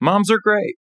Moms are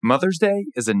great. Mother's Day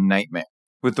is a nightmare.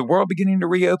 With the world beginning to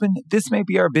reopen, this may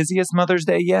be our busiest Mother's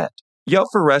Day yet. Yelp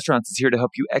for Restaurants is here to help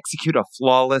you execute a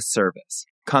flawless service.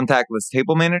 Contactless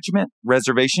table management,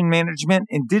 reservation management,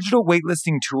 and digital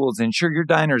waitlisting tools ensure your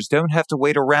diners don't have to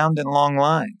wait around in long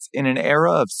lines in an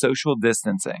era of social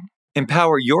distancing.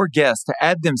 Empower your guests to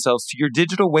add themselves to your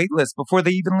digital waitlist before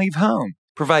they even leave home.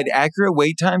 Provide accurate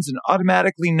wait times and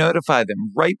automatically notify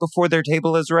them right before their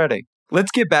table is ready.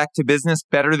 Let's get back to business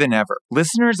better than ever.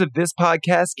 Listeners of this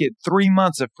podcast get 3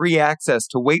 months of free access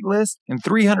to Waitlist and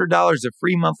 $300 of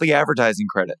free monthly advertising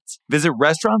credits. Visit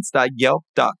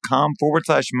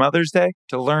restaurants.yelp.com/Mother's Day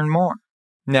to learn more.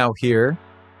 Now here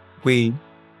we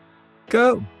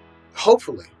go.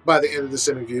 Hopefully, by the end of this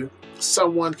interview,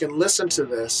 someone can listen to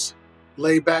this,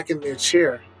 lay back in their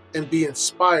chair, and be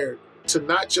inspired to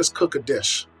not just cook a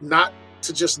dish, not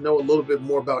to just know a little bit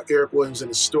more about Eric Williams and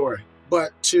his story,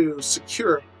 but to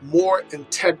secure more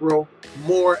integral,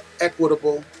 more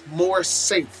equitable, more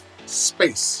safe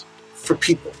space for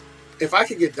people. If I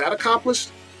could get that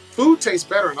accomplished, food tastes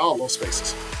better in all those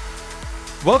spaces.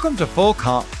 Welcome to Full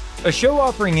Comp, a show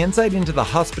offering insight into the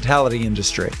hospitality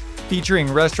industry,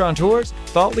 featuring restaurateurs,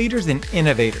 thought leaders, and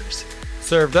innovators.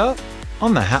 Served up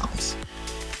on the house.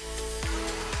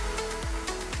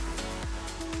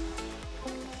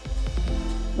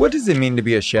 What does it mean to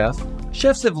be a chef?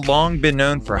 Chefs have long been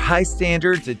known for high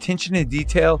standards, attention to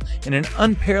detail, and an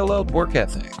unparalleled work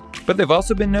ethic. But they've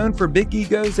also been known for big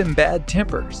egos and bad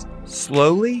tempers.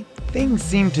 Slowly, things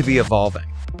seem to be evolving.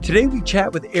 Today we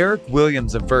chat with Eric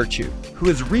Williams of Virtue, who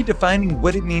is redefining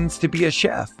what it means to be a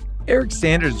chef. Eric's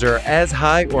standards are as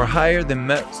high or higher than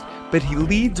most, but he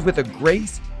leads with a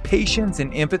grace, patience,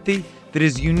 and empathy that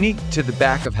is unique to the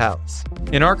back of house.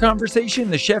 In our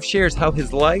conversation, the chef shares how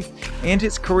his life and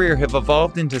his career have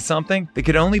evolved into something that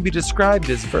could only be described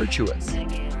as virtuous.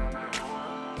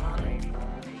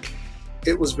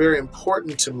 It was very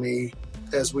important to me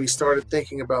as we started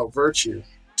thinking about Virtue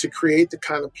to create the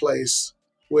kind of place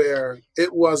where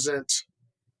it wasn't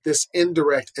this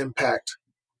indirect impact.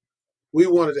 We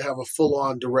wanted to have a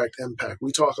full-on direct impact.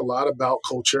 We talk a lot about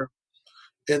culture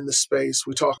in the space.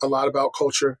 We talk a lot about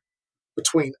culture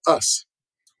between us,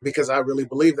 because I really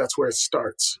believe that's where it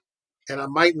starts. And I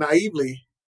might naively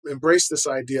embrace this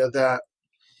idea that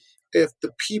if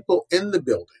the people in the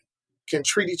building can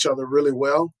treat each other really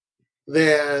well,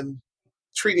 then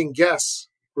treating guests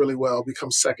really well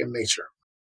becomes second nature.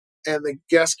 And the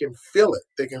guests can feel it.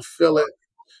 They can feel it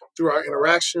through our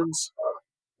interactions.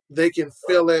 They can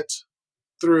feel it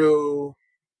through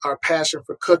our passion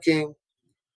for cooking.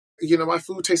 You know, my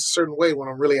food tastes a certain way when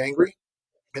I'm really angry,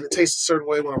 and it tastes a certain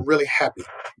way when I'm really happy.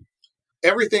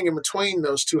 Everything in between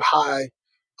those two high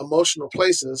emotional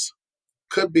places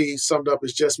could be summed up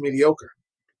as just mediocre.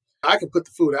 I can put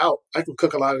the food out. I can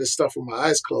cook a lot of this stuff with my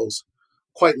eyes closed,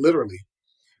 quite literally.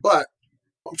 But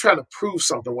I'm trying to prove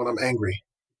something when I'm angry.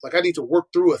 Like I need to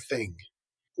work through a thing.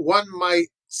 One might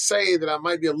say that I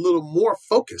might be a little more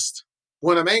focused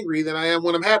when I'm angry than I am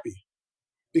when I'm happy,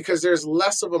 because there's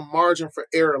less of a margin for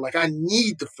error. Like I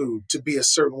need the food to be a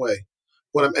certain way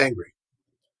when I'm angry.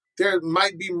 There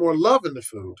might be more love in the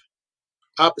food,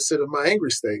 opposite of my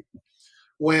angry state,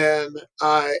 when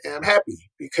I am happy,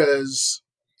 because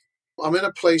I'm in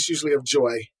a place usually of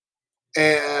joy.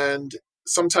 And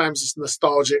sometimes it's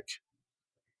nostalgic.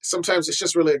 Sometimes it's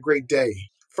just really a great day.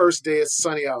 First day it's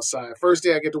sunny outside. First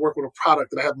day I get to work with a product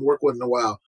that I haven't worked with in a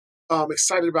while. I'm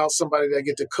excited about somebody that I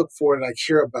get to cook for that I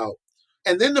care about.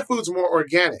 And then the food's more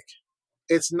organic.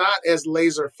 It's not as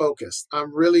laser focused.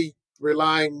 I'm really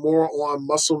relying more on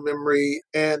muscle memory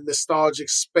and nostalgic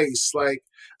space, like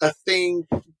a thing,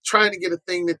 trying to get a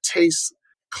thing that tastes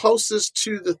closest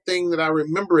to the thing that I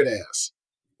remember it as.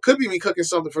 Could be me cooking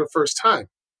something for the first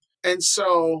time. And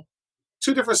so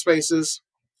 2 different spaces,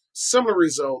 similar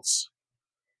results,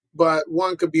 but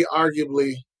one could be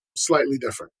arguably slightly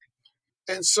different.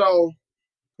 And so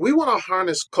we want to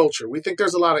harness culture. We think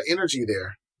there's a lot of energy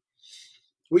there.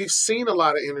 We've seen a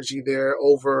lot of energy there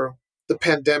over the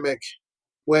pandemic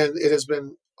when it has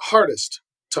been hardest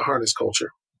to harness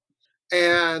culture.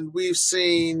 And we've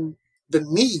seen the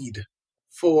need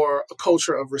for a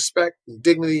culture of respect and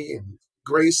dignity and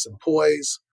grace and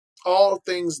poise, all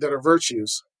things that are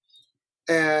virtues.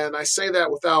 And I say that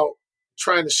without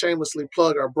trying to shamelessly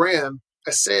plug our brand.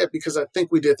 I say it because I think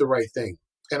we did the right thing.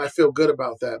 And I feel good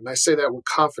about that. And I say that with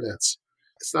confidence.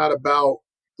 It's not about,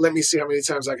 let me see how many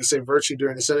times I can say virtue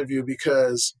during this interview,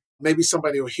 because maybe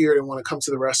somebody will hear it and want to come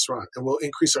to the restaurant and we'll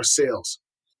increase our sales.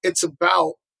 It's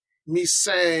about me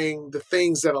saying the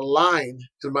things that align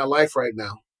in my life right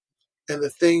now, and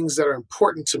the things that are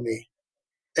important to me,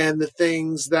 and the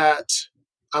things that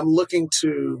I'm looking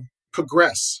to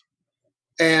progress.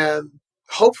 And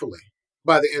hopefully,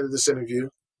 by the end of this interview,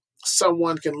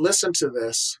 someone can listen to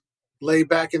this, lay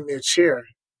back in their chair,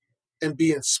 and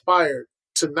be inspired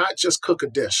to not just cook a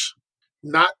dish,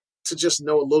 not to just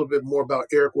know a little bit more about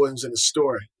Eric Williams and his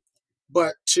story,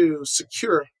 but to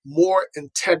secure more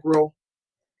integral,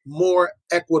 more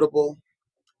equitable,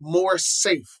 more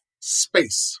safe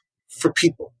space for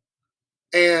people.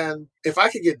 And if I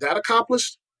could get that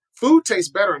accomplished, food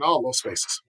tastes better in all those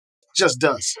spaces. Just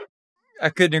does. I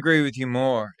couldn't agree with you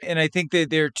more. And I think that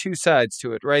there are two sides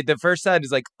to it, right? The first side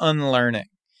is like unlearning,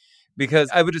 because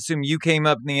I would assume you came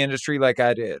up in the industry like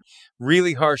I did.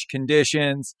 Really harsh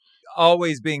conditions,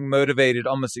 always being motivated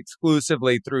almost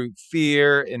exclusively through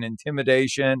fear and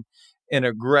intimidation and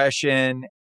aggression.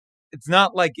 It's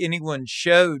not like anyone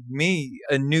showed me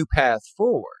a new path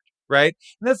forward, right?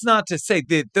 And that's not to say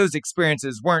that those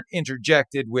experiences weren't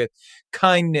interjected with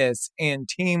kindness and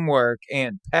teamwork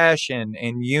and passion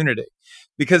and unity,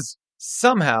 because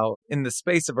somehow in the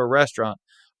space of a restaurant,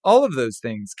 all of those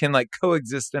things can like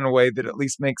coexist in a way that at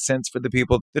least makes sense for the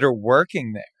people that are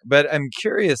working there. But I'm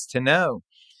curious to know,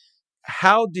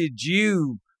 how did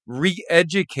you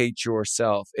re-educate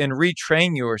yourself and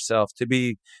retrain yourself to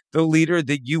be the leader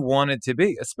that you wanted to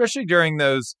be, especially during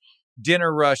those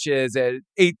dinner rushes at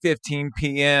 8:15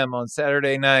 p.m. on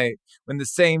Saturday night when the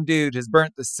same dude has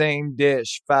burnt the same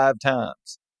dish 5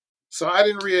 times? So I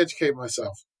didn't re-educate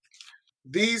myself.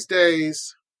 These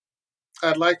days,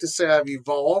 I'd like to say I've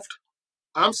evolved.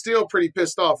 I'm still pretty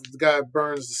pissed off if the guy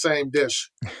burns the same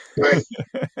dish, right,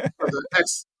 for the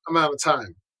X amount of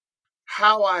time.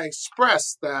 How I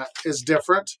express that is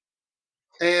different.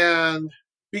 And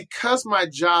because my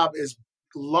job is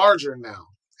larger now,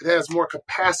 it has more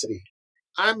capacity.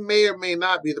 I may or may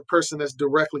not be the person that's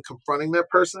directly confronting that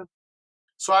person.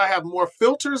 So I have more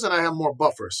filters and I have more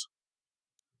buffers.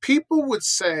 People would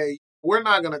say, we're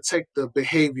not going to take the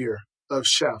behavior of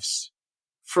chefs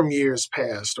from years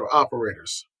past or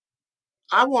operators.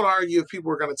 I won't argue if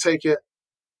people are going to take it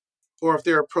or if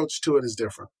their approach to it is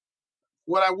different.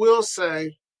 What I will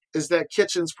say is that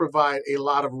kitchens provide a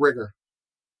lot of rigor.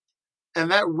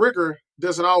 And that rigor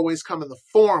doesn't always come in the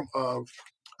form of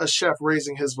a chef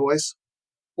raising his voice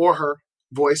or her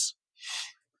voice,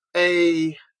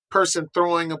 a person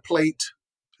throwing a plate,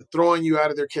 throwing you out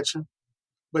of their kitchen.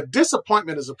 But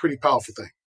disappointment is a pretty powerful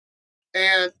thing.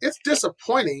 And it's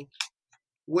disappointing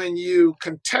when you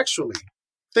contextually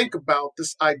think about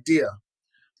this idea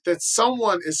that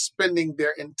someone is spending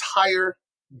their entire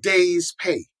day's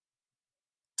pay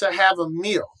to have a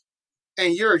meal,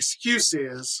 and your excuse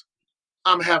is,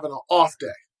 I'm having an off day.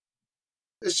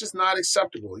 It's just not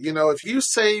acceptable. You know, if you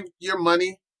saved your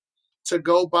money to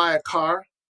go buy a car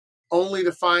only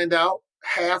to find out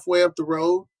halfway up the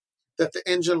road that the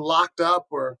engine locked up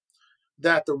or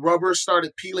that the rubber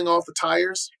started peeling off the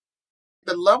tires,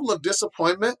 the level of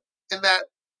disappointment in that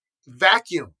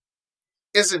vacuum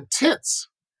is intense.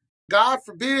 God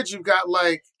forbid you've got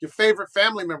like your favorite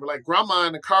family member, like grandma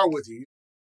in the car with you.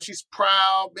 She's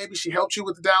proud. Maybe she helped you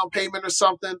with the down payment or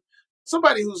something.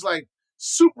 Somebody who's like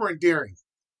super endearing.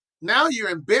 Now you're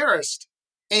embarrassed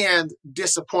and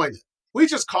disappointed. We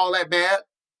just call that bad,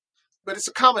 but it's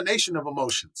a combination of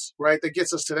emotions, right, that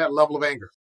gets us to that level of anger.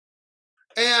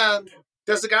 And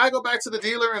does the guy go back to the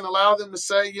dealer and allow them to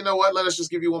say, you know what, let us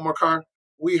just give you one more car?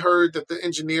 We heard that the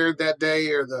engineer that day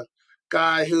or the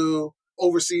guy who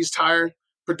oversees tire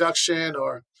production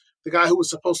or the guy who was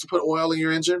supposed to put oil in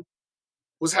your engine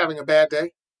was having a bad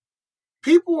day.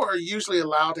 People are usually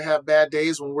allowed to have bad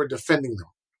days when we're defending them.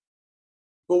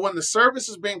 But when the service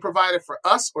is being provided for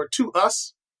us or to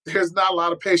us, there's not a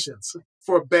lot of patience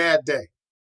for a bad day.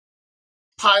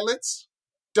 Pilots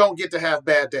don't get to have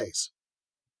bad days.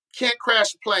 Can't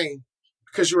crash a plane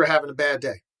because you were having a bad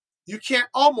day. You can't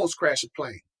almost crash a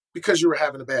plane because you were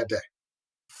having a bad day.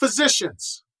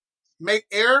 Physicians make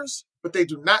errors, but they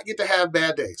do not get to have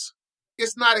bad days.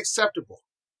 It's not acceptable.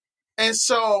 And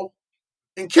so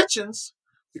in kitchens,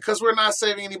 because we're not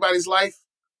saving anybody's life,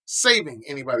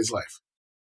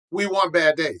 we want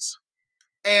bad days.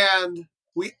 And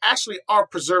we actually are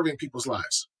preserving people's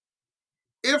lives.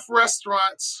 If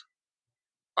restaurants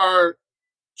are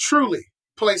truly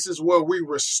places where we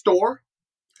restore,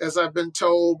 as I've been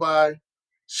told by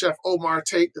Chef Omar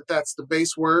Tate, that's the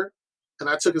base word, and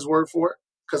I took his word for it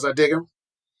because I dig him.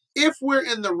 If we're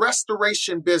in the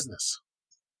restoration business,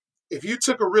 if you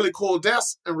took a really cool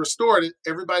desk and restored it,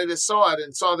 everybody that saw it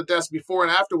and saw the desk before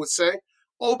and after would say,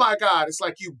 oh my God, it's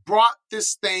like you brought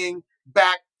this thing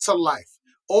back to life,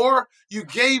 or you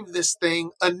gave this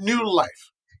thing a new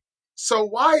life. So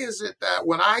why is it that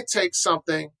when I take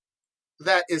something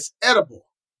that is edible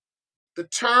The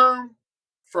term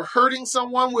for hurting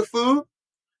someone with food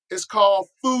is called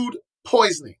food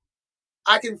poisoning.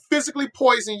 I can physically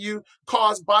poison you,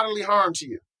 cause bodily harm to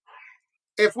you.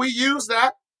 If we use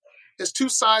that as two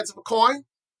sides of a coin,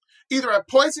 either I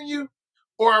poison you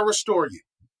or I restore you,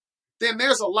 then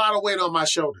there's a lot of weight on my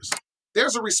shoulders.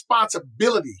 There's a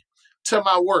responsibility to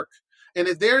my work. And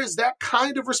if there is that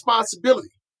kind of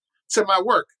responsibility to my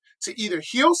work to either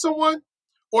heal someone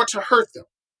or to hurt them,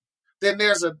 then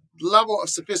there's a level of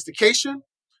sophistication,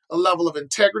 a level of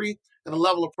integrity, and a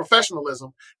level of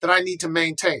professionalism that I need to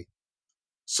maintain.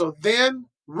 So then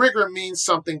rigor means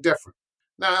something different.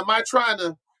 Now, am I trying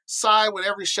to side with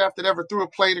every chef that ever threw a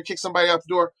plate or kicked somebody out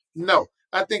the door? No.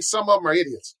 I think some of them are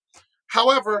idiots.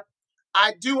 However,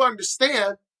 I do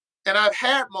understand, and I've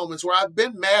had moments where I've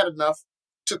been mad enough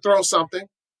to throw something,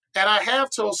 and I have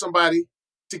told somebody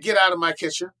to get out of my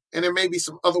kitchen, and there may be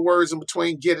some other words in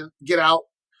between get out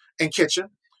and kitchen.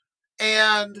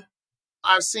 And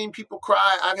I've seen people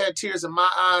cry. I've had tears in my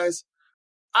eyes.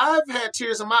 I've had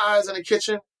tears in my eyes in the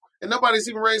kitchen, and nobody's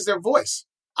even raised their voice.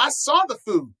 I saw the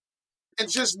food and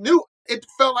just knew it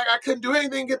felt like I couldn't do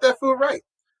anything to get that food right.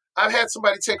 I've had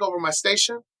somebody take over my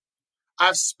station.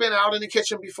 I've spent out in the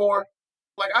kitchen before.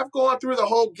 Like, I've gone through the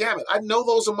whole gamut. I know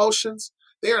those emotions.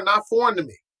 They are not foreign to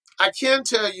me. I can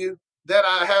tell you that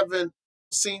I haven't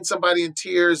seen somebody in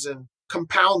tears and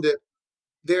compounded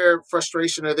their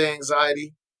frustration or their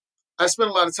anxiety. I spend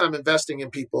a lot of time investing in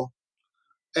people.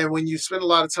 And when you spend a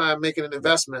lot of time making an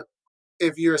investment,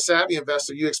 if you're a savvy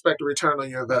investor, you expect a return on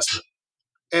your investment.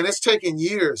 And it's taken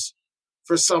years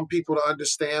for some people to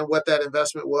understand what that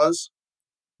investment was.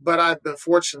 But I've been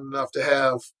fortunate enough to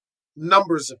have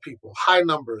numbers of people, high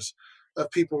numbers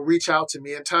of people reach out to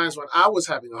me in times when I was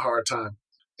having a hard time.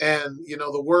 And,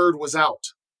 the word was out.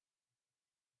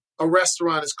 A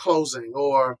restaurant is closing,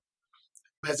 or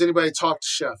has anybody talked to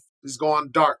Chef? He's gone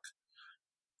dark.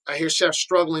 I hear Chef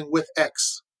struggling with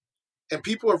X. And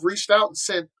people have reached out and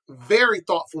sent very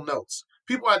thoughtful notes.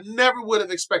 People I never would have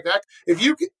expected. If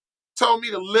you told me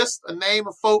to list a name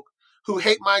of folk who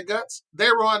hate my guts, they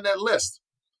were on that list.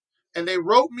 And they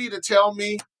wrote me to tell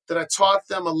me that I taught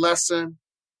them a lesson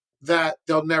that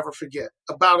they'll never forget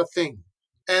about a thing.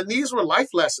 And these were life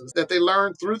lessons that they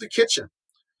learned through the kitchen.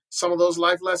 Some of those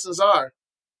life lessons are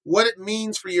what it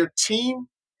means for your team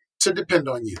to depend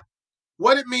on you,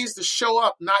 what it means to show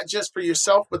up not just for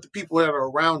yourself, but the people that are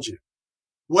around you,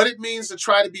 what it means to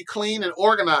try to be clean and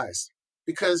organized,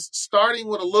 because starting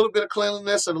with a little bit of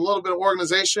cleanliness and a little bit of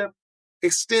organization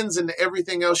extends into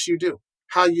everything else you do.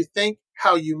 How you think,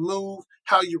 how you move,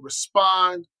 how you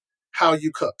respond, how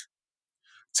you cook.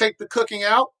 Take the cooking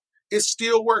out, it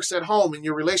still works at home in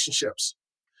your relationships.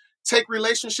 Take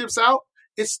relationships out,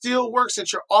 it still works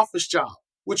at your office job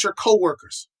with your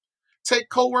coworkers. Take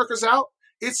coworkers out,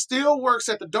 it still works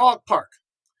at the dog park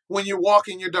when you're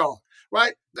walking your dog,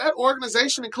 right? That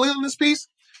organization and cleanliness piece,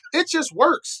 it just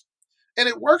works. And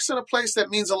it works in a place that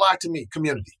means a lot to me,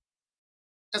 community.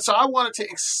 And so I wanted to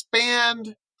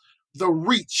expand the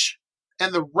reach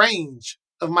and the range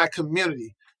of my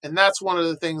community. And that's one of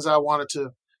the things I wanted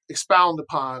to expound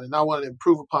upon and I wanted to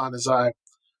improve upon as I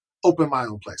open my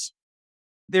own place.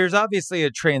 There's obviously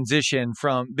a transition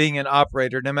from being an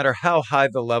operator, no matter how high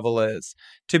the level is,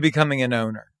 to becoming an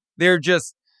owner. They're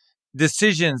just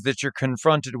decisions that you're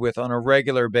confronted with on a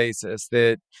regular basis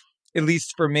that, at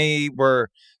least for me, were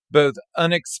both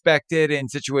unexpected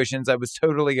and situations I was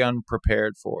totally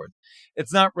unprepared for.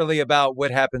 It's not really about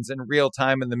what happens in real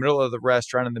time in the middle of the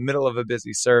restaurant, in the middle of a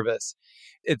busy service.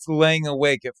 It's laying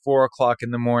awake at 4:00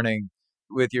 in the morning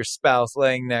with your spouse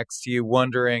laying next to you,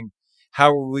 wondering,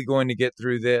 how are we going to get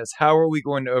through this? How are we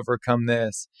going to overcome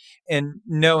this? And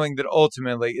knowing that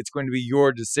ultimately it's going to be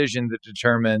your decision that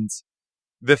determines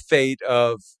the fate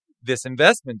of this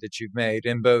investment that you've made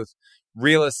in both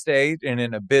real estate and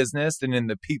in a business and in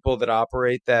the people that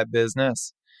operate that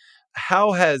business.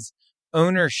 How has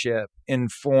ownership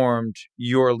informed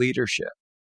your leadership?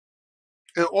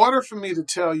 In order for me to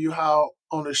tell you how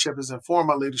ownership has informed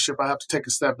my leadership, I have to take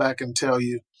a step back and tell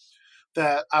you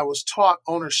that I was taught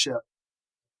ownership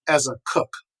as a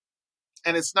cook.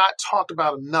 And it's not talked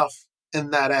about enough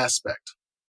in that aspect.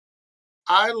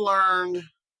 I learned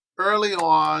early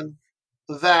on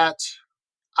that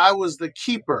I was the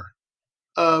keeper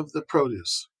of the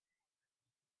produce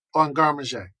on Garde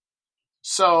Manger.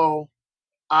 So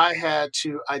I had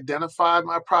to identify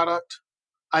my product,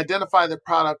 identify the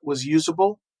product was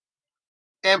usable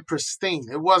and pristine.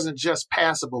 It wasn't just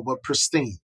passable, but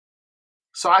pristine.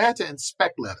 So I had to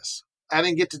inspect lettuce. I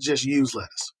didn't get to just use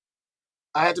lettuce.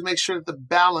 I had to make sure that the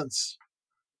balance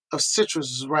of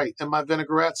citrus was right in my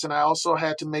vinaigrettes. And I also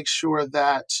had to make sure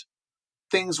that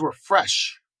things were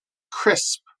fresh,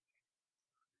 crisp.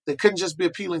 They couldn't just be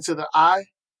appealing to the eye,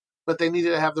 but they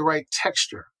needed to have the right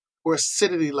texture or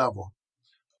acidity level.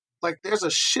 Like there's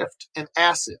a shift in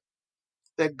acid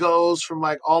that goes from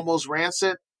like almost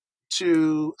rancid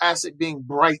to acid being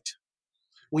bright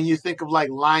when you think of like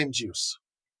lime juice.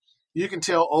 You can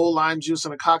tell old lime juice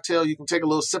in a cocktail. You can take a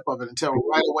little sip of it and tell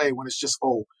right away when it's just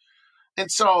old. And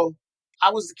so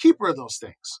I was the keeper of those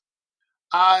things.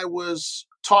 I was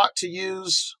taught to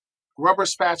use rubber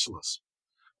spatulas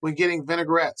when getting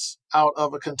vinaigrettes out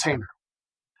of a container.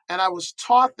 And I was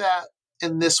taught that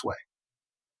in this way.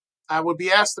 I would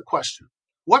be asked the question,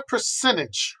 what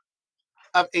percentage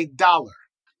of $1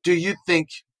 do you think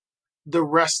the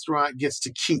restaurant gets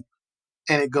to keep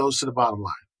and it goes to the bottom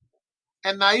line?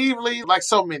 And naively, like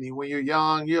so many, when you're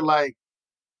young, you're like,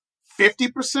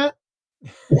 50%?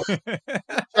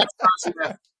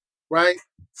 Right?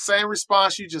 Same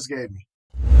response you just gave me.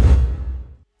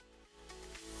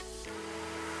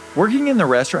 Working in the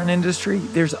restaurant industry,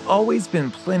 there's always been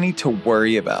plenty to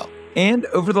worry about. And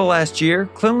over the last year,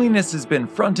 cleanliness has been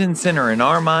front and center in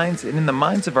our minds and in the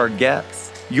minds of our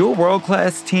guests. Your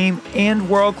world-class team and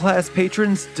world-class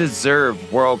patrons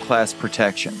deserve world-class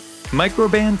protection.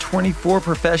 Microban 24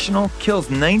 Professional kills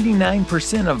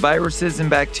 99% of viruses and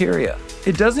bacteria.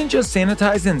 It doesn't just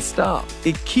sanitize and stop.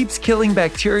 It keeps killing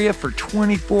bacteria for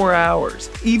 24 hours,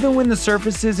 even when the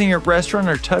surfaces in your restaurant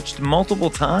are touched multiple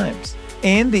times.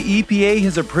 And the EPA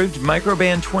has approved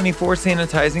Microban 24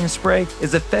 sanitizing spray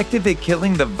is effective at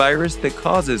killing the virus that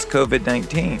causes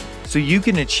COVID-19, so you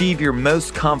can achieve your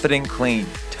most confident clean,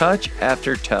 touch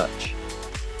after touch.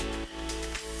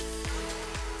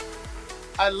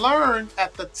 I learned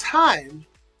at the time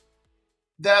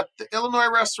that the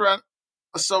Illinois Restaurant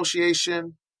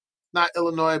Association, not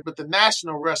Illinois, but the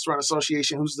National Restaurant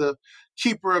Association, who's the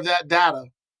keeper of that data,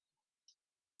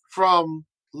 from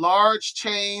large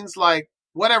chains like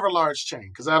whatever large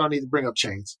chain, because I don't need to bring up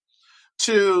chains,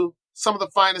 to some of the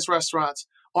finest restaurants.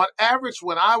 On average,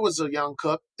 when I was a young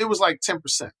cook, it was like 10%.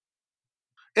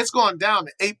 It's gone down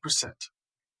to 8%.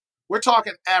 We're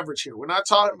talking average here. We're not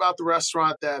talking about the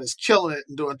restaurant that is killing it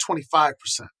and doing 25%.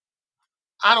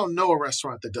 I don't know a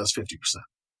restaurant that does 50%.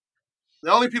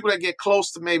 The only people that get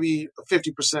close to maybe a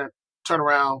 50%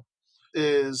 turnaround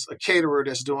is a caterer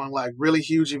that's doing like really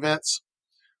huge events.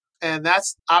 And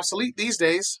that's obsolete these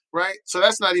days, right? So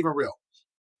that's not even real.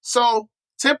 So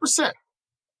 10%.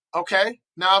 Okay,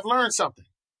 now I've learned something.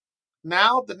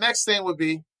 Now the next thing would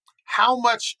be, how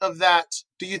much of that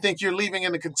do you think you're leaving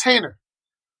in the container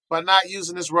by not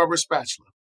using this rubber spatula?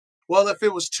 Well, if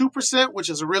it was 2%, which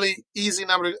is a really easy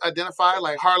number to identify,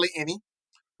 like hardly any,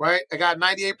 right? I got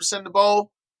 98% in the bowl,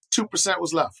 2%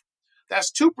 was left.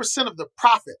 That's 2% of the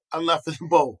profit I left in the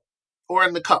bowl or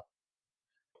in the cup.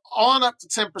 On up to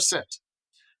 10%.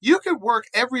 You could work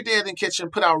every day in the kitchen,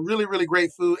 put out really, really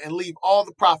great food, and leave all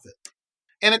the profit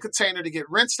in a container to get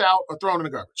rinsed out or thrown in the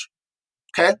garbage.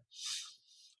 Okay?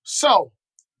 So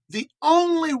the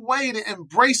only way to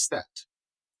embrace that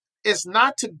is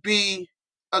not to be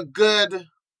a good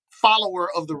follower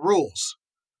of the rules.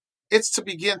 It's to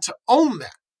begin to own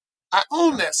that. I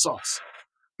own that sauce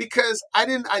because I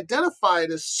didn't identify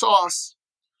it as sauce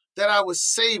that I was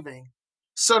saving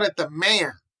so that the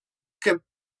man could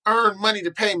earn money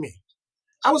to pay me.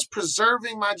 I was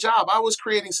preserving my job. I was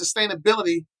creating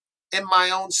sustainability in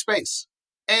my own space.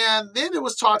 And then it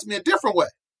was taught to me a different way.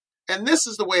 And this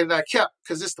is the way that I kept,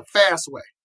 because it's the fast way.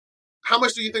 How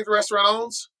much do you think the restaurant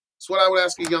owns? It's what I would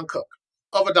ask a young cook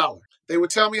of $1. They would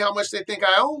tell me how much they think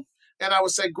I own, and I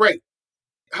would say, great.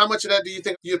 How much of that do you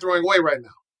think you're throwing away right now?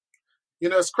 You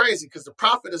know, it's crazy because the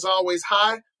profit is always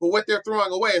high, but what they're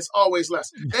throwing away is always less.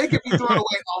 They could be throwing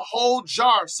away a whole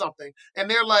jar of something, and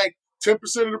they're like, 10%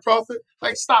 of the profit?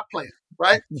 Like, stop playing,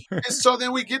 right? And so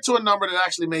then we get to a number that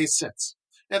actually made sense.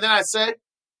 And then I say,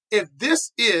 if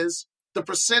this is the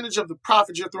percentage of the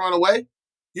profit you're throwing away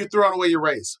your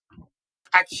raise.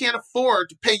 I can't afford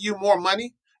to pay you more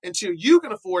money until you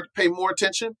can afford to pay more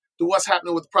attention to what's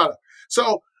happening with the product.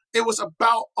 So it was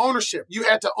about ownership. You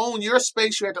had to own your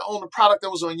space. You had to own the product that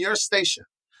was on your station.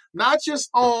 Not just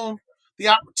own the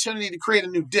opportunity to create a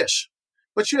new dish,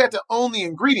 but you had to own the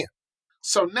ingredient.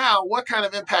 So now, what kind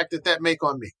of impact did that make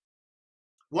on me?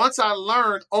 Once I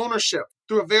learned ownership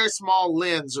through a very small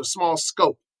lens or small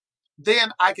scope,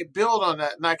 then I could build on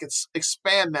that and I could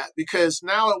expand that, because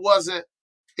now it wasn't,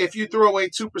 if you throw away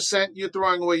 2%, you're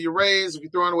throwing away your raise. If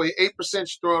you're throwing away 8%, you're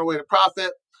throwing away the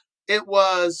profit. It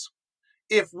was,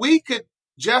 if we could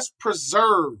just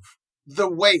preserve the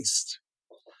waste,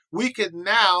 we could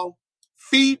now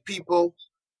feed people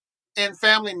and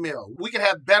family meal. We can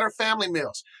have better family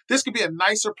meals. This could be a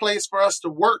nicer place for us to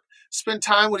work, spend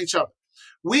time with each other.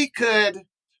 We could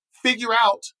figure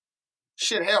out,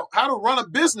 how to run a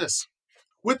business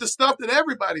with the stuff that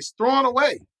everybody's throwing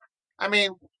away. I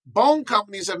mean, bone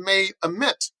companies have made a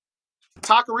mint.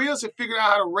 Taquerias have figured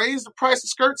out how to raise the price of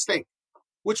skirt steak,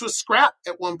 which was scrap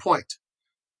at one point.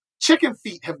 Chicken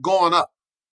feet have gone up.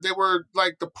 They were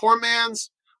like the poor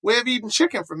man's way of eating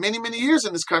chicken for many, many years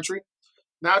in this country.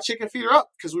 Now chicken feet are up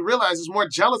because we realize there's more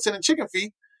gelatin in chicken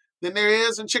feet than there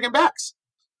is in chicken backs.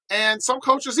 And some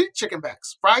cultures eat chicken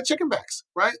backs, fried chicken backs,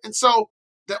 right? And so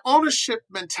the ownership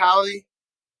mentality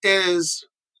is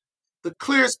the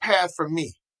clearest path for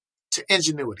me to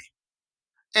ingenuity.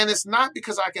 And it's not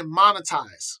because I can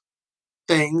monetize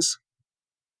things.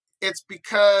 It's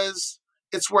because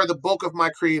it's where the bulk of my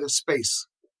creative space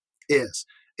is.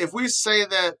 If we say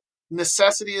that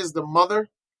necessity is the mother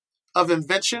of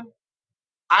invention,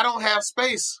 I don't have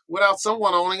space without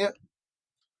someone owning it.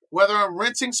 Whether I'm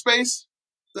renting space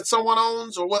that someone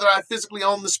owns or whether I physically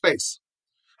own the space,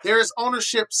 there is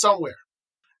ownership somewhere.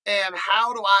 And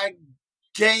how do I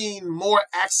gain more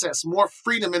access, more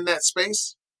freedom in that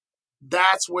space?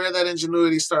 That's where that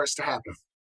ingenuity starts to happen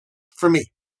for me.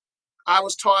 I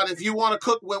was taught if you want to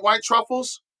cook with white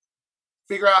truffles,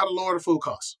 figure out how to lower the food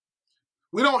costs.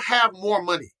 We don't have more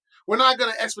money. We're not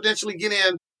going to exponentially get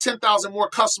in 10,000 more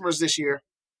customers this year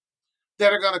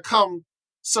that are going to come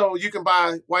so you can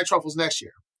buy white truffles next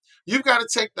year. You've got to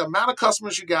take the amount of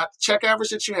customers you got, the check average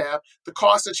that you have, the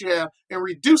cost that you have, and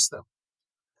reduce them.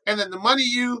 And then the money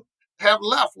you have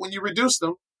left when you reduce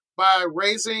them by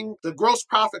raising the gross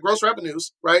profit, gross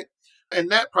revenues, right, and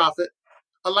net profit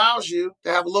allows you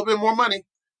to have a little bit more money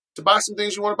to buy some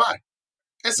things you want to buy.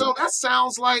 And so that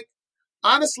sounds like,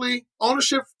 honestly,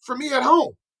 ownership for me at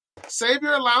home. Save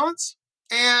your allowance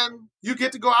and you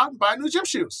get to go out and buy new gym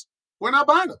shoes. We're not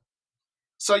buying them.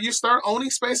 So you start owning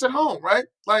space at home, right?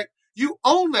 Like you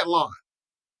own that lawn.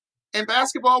 In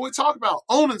basketball, we talk about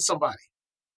owning somebody.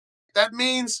 That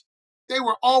means they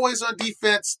were always on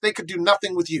defense. They could do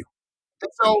nothing with you.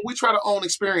 And so we try to own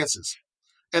experiences.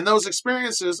 And those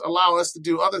experiences allow us to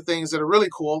do other things that are really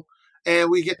cool.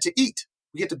 And we get to eat.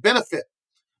 We get to benefit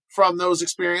from those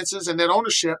experiences and that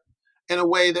ownership in a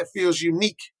way that feels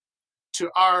unique to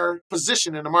our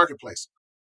position in the marketplace.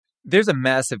 There's a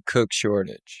massive cook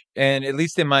shortage. And at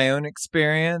least in my own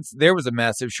experience, there was a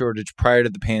massive shortage prior to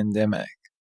the pandemic.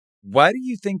 Why do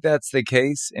you think that's the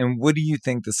case? And what do you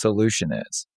think the solution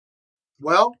is?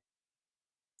 Well,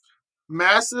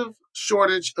 massive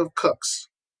shortage of cooks.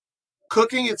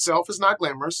 Cooking itself is not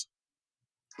glamorous.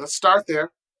 Let's start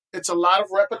there. It's a lot of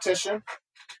repetition,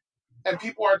 and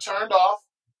people are turned off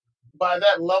by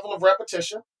that level of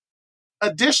repetition.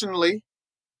 Additionally,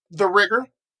 the rigor,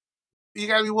 you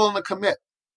got to be willing to commit.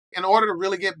 In order to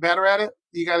really get better at it,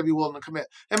 you got to be willing to commit.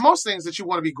 And most things that you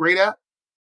want to be great at,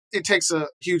 it takes a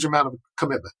huge amount of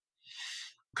commitment.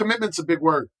 Commitment's a big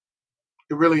word.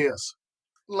 It really is.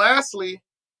 Lastly,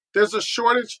 there's a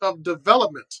shortage of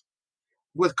development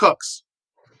with cooks.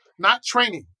 Not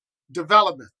training,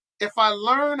 development. If I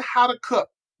learn how to cook,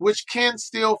 which can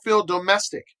still feel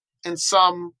domestic in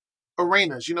some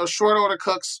arenas, short order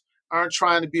cooks aren't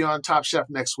trying to be on Top Chef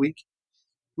next week.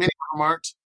 Many of them aren't.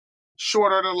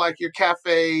 Short order, like your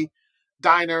cafe,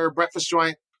 diner, breakfast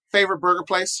joint, favorite burger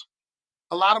place.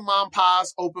 A lot of mom and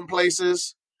pa's open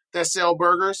places that sell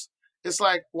burgers. It's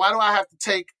like, why do I have to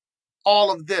take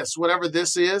all of this, whatever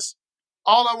this is?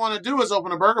 All I want to do is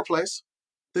open a burger place.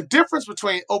 The difference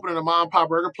between opening a mom and pop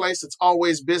burger place that's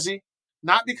always busy,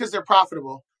 not because they're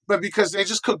profitable, but because they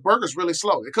just cook burgers really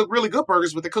slow. They cook really good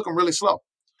burgers, but they cook them really slow.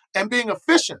 And being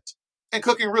efficient and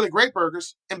cooking really great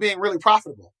burgers and being really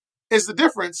profitable is the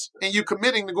difference in you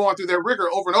committing to going through their rigor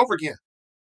over and over again,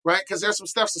 right? Because there's some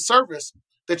steps of service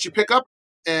that you pick up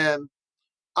in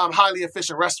highly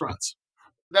efficient restaurants.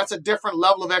 That's a different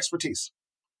level of expertise.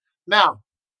 Now,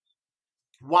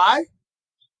 why?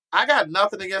 I got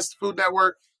nothing against the Food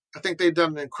Network. I think they've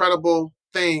done an incredible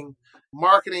thing,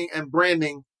 marketing and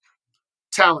branding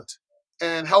talent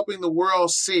and helping the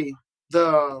world see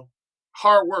the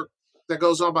hard work that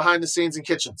goes on behind the scenes in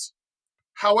kitchens.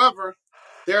 However,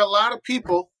 there are a lot of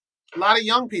people, a lot of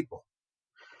young people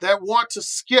that want to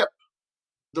skip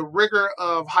the rigor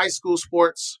of high school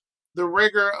sports, the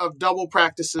rigor of double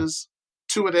practices,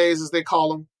 two-a-days as they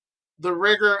call them, the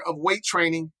rigor of weight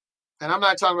training. And I'm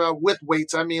not talking about with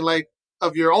weights. I mean like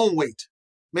of your own weight,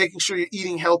 making sure you're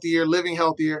eating healthier, living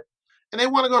healthier. And they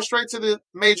want to go straight to the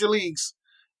major leagues.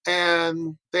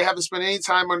 And they haven't spent any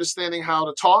time understanding how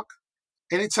to talk,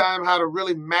 any time how to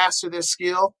really master their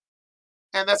skill.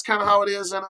 And that's kind of how it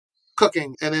is in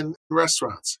cooking and in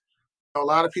restaurants. A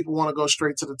lot of people want to go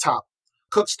straight to the top.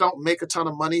 Cooks don't make a ton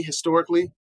of money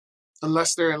historically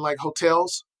unless they're in like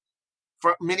hotels.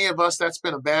 For many of us, that's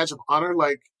been a badge of honor.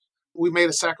 Like we made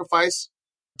a sacrifice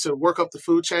to work up the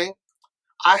food chain.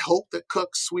 I hope that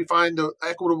cooks, we find an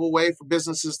equitable way for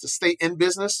businesses to stay in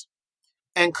business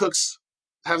and cooks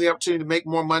have the opportunity to make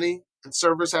more money and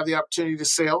servers have the opportunity to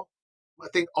sell. I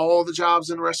think all the jobs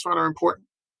in the restaurant are important.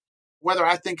 Whether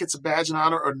I think it's a badge of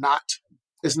honor or not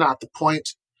is not the point.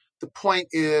 The point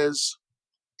is,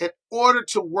 in order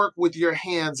to work with your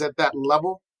hands at that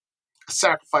level, a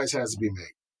sacrifice has to be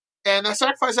made. And that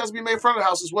sacrifice has to be made in front of the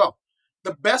house as well.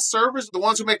 The best servers, the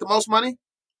ones who make the most money,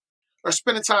 are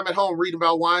spending time at home reading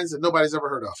about wines that nobody's ever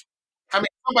heard of. I mean,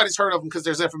 somebody's heard of them because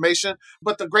there's information,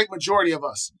 but the great majority of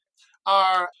us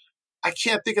are, I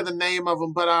can't think of the name of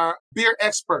them, but are beer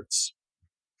experts.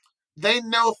 They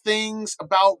know things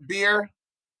about beer,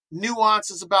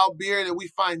 nuances about beer that we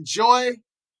find joy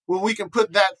when we can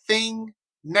put that thing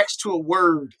next to a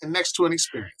word and next to an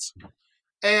experience.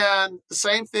 And the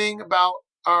same thing about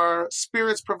our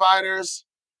spirits providers.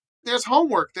 There's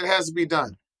homework that has to be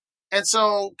done. And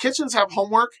so kitchens have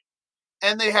homework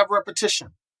and they have repetition.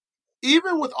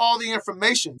 Even with all the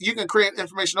information, you can create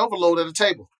information overload at a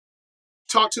table.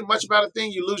 Talk too much about a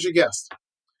thing, you lose your guest,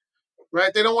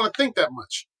 right? They don't want to think that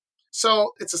much.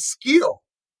 So it's a skill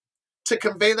to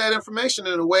convey that information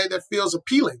in a way that feels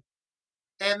appealing.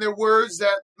 And there are words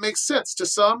that make sense to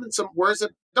some and some words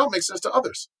that don't make sense to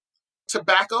others.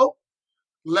 Tobacco,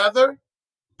 leather,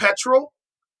 petrol,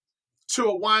 to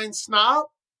a wine snob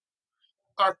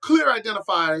are clear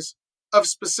identifiers of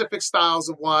specific styles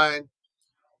of wine.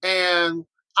 And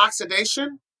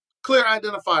oxidation, clear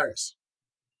identifiers.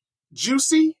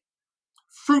 Juicy,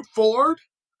 fruit forward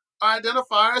are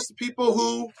identifiers to people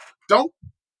who don't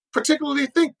particularly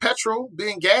think petrol,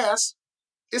 being gas,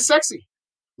 is sexy.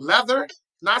 Leather,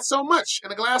 not so much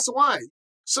in a glass of wine.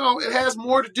 So it has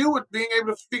more to do with being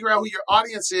able to figure out who your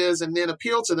audience is and then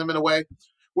appeal to them in a way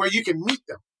where you can meet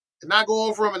them and not go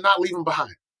over them and not leave them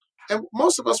behind. And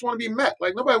most of us want to be met.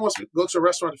 Like nobody wants to go to a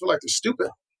restaurant and feel like they're stupid.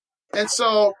 And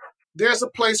so there's a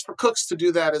place for cooks to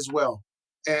do that as well.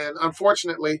 And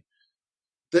unfortunately,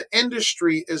 the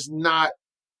industry is not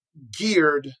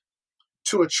geared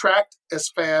to attract as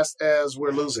fast as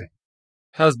we're losing.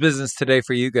 How's business today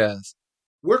for you guys?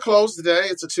 We're closed today.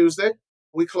 It's a Tuesday.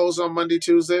 We close on Monday,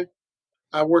 Tuesday.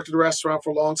 I worked at a restaurant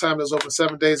for a long time that was open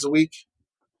 7 days a week.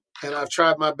 And I've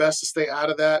tried my best to stay out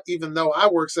of that. Even though I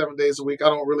work 7 days a week, I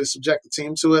don't really subject the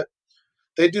team to it.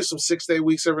 They do some 6-day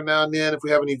weeks every now and then if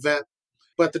we have an event.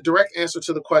 But the direct answer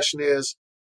to the question is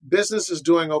business is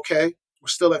doing okay. We're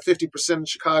still at 50% in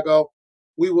Chicago.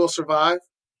 We will survive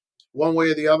one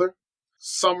way or the other.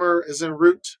 Summer is en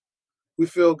route. We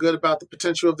feel good about the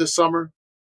potential of this summer.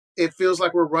 It feels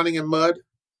like we're running in mud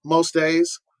most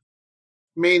days,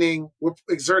 meaning we're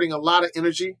exerting a lot of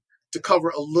energy to cover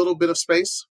a little bit of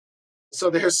space. So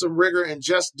there's some rigor in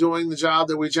just doing the job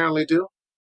that we generally do.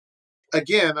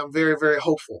 Again, I'm very, very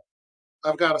hopeful.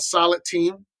 I've got a solid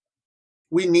team.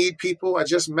 We need people. I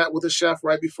just met with a chef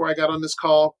right before I got on this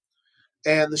call,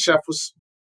 and the chef was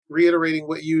reiterating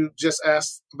what you just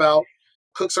asked about.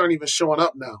 Cooks aren't even showing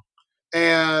up now.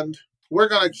 And we're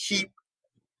going to keep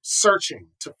searching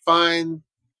to find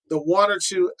the one or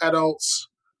two adults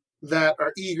that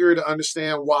are eager to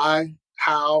understand why,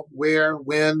 how, where,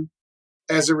 when,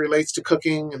 as it relates to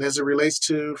cooking and as it relates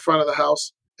to front of the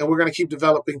house. And we're going to keep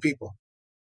developing people.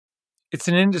 It's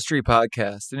an industry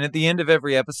podcast, and at the end of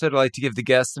every episode, I like to give the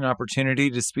guests an opportunity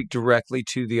to speak directly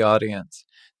to the audience.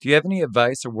 Do you have any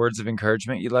advice or words of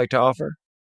encouragement you'd like to offer?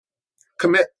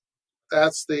 Commit.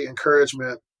 That's the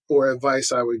encouragement or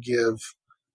advice I would give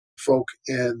folk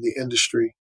in the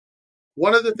industry.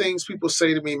 One of the things people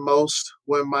say to me most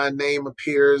when my name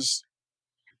appears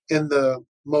in the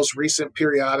most recent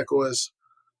periodical is,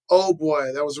 oh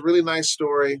boy, that was a really nice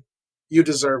story. You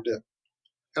deserved it.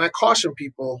 And I caution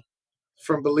people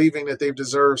from believing that they've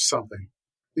deserved something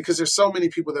because there's so many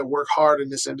people that work hard in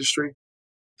this industry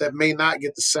that may not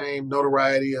get the same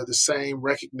notoriety or the same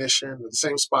recognition or the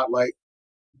same spotlight.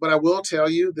 But I will tell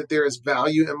you that there is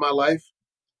value in my life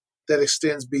that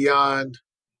extends beyond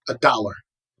a dollar.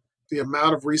 The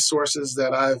amount of resources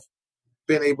that I've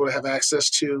been able to have access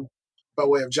to by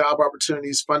way of job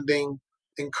opportunities, funding,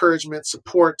 encouragement,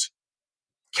 support,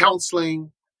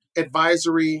 counseling,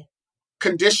 advisory,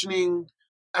 conditioning.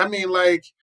 I mean, like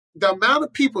the amount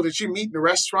of people that you meet in a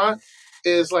restaurant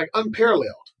is like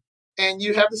unparalleled. And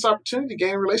you have this opportunity to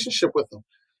gain a relationship with them.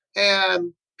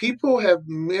 And people have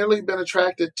merely been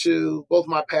attracted to both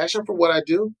my passion for what I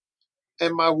do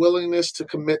and my willingness to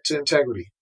commit to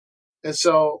integrity. And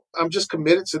so I'm just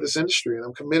committed to this industry, and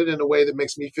I'm committed in a way that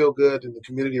makes me feel good in the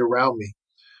community around me.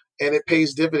 And it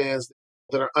pays dividends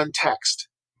that are untaxed.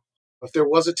 If there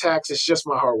was a tax, it's just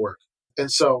my hard work.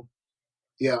 And so,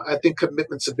 yeah, I think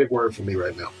commitment's a big word for me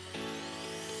right now.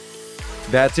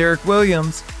 That's Eric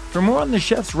Williams. For more on the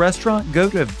Chef's Restaurant, go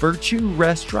to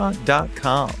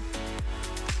virtuerestaurant.com.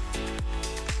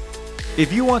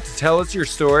 If you want to tell us your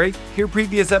story, hear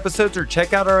previous episodes, or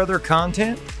check out our other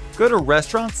content, go to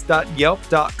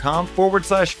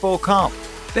restaurants.yelp.com/fullcomp.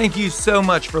 Thank you so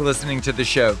much for listening to the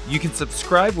show. You can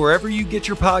subscribe wherever you get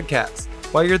your podcasts.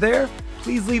 While you're there,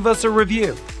 please leave us a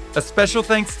review. A special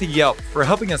thanks to Yelp for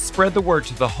helping us spread the word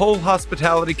to the whole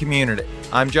hospitality community.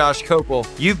 I'm Josh Copel.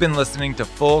 You've been listening to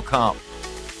Full Comp.